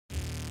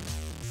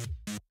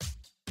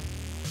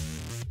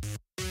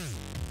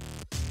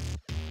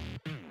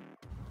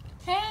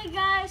Hey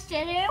guys,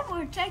 today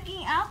we're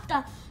checking out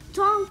the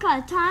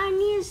Tonka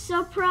Tinies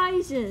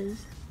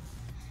surprises.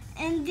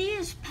 In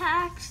these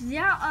packs,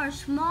 there are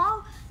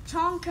small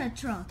Tonka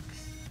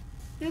trucks.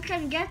 You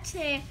can get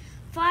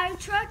fire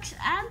trucks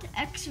and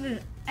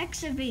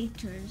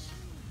excavators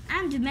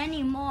and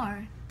many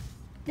more.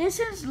 This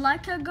is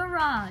like a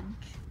garage.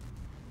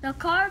 The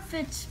car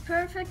fits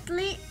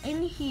perfectly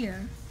in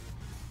here.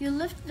 You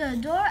lift the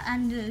door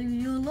and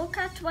you look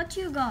at what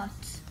you got.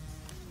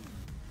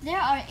 There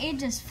are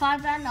ages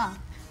 5 and up.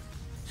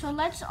 So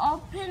let's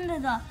open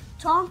the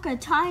Tonka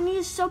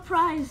Tinies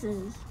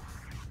surprises.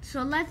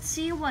 So let's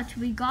see what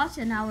we got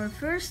in our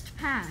first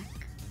pack.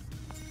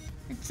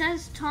 It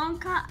says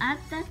Tonka at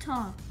the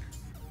top.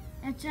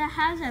 It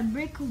has a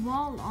brick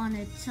wall on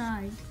its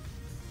side.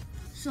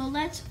 So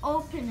let's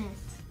open it.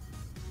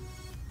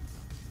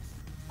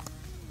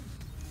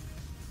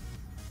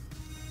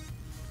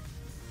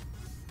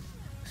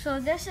 So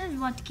this is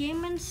what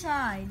came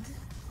inside.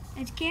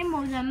 It came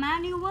with a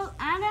manual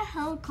and a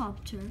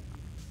helicopter.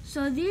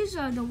 So these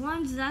are the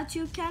ones that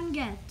you can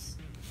get.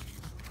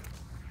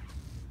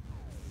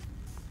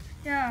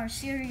 There are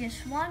Series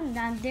 1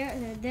 and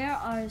there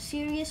are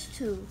Series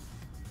 2.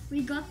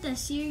 We got the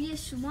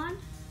Series 1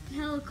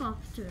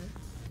 helicopter.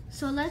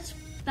 So let's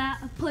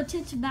put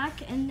it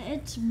back in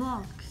its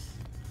box.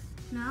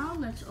 Now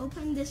let's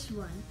open this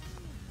one.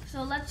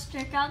 So let's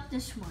check out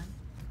this one.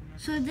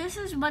 So this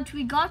is what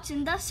we got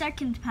in the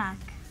second pack.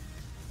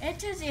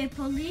 It is a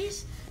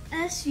police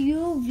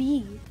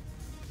SUV.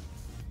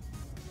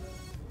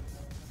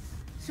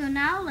 So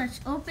now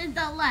let's open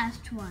the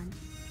last one.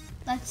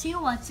 Let's see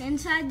what's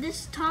inside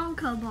this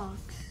Tonka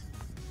box.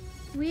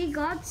 We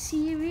got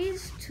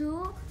Series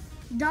 2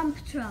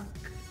 dump truck.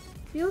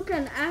 You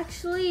can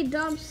actually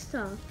dump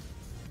stuff.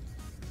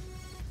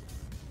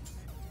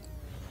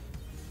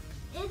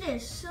 It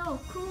is so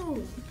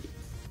cool.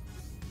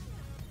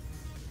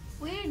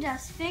 We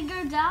just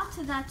figured out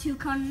that you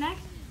can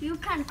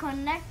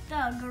connect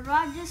the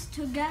garages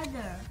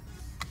together.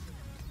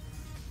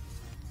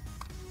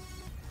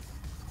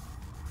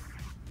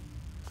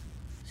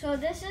 So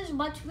this is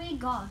what we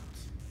got.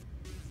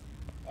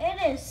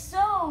 It is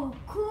so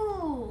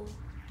cool.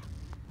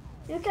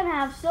 You can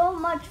have so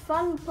much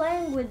fun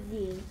playing with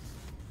these.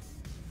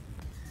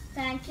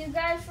 Thank you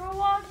guys for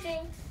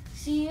watching.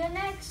 See you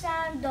next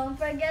time. Don't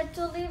forget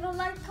to leave a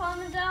like,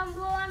 comment down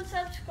below, and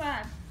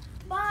subscribe.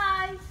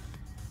 Bye.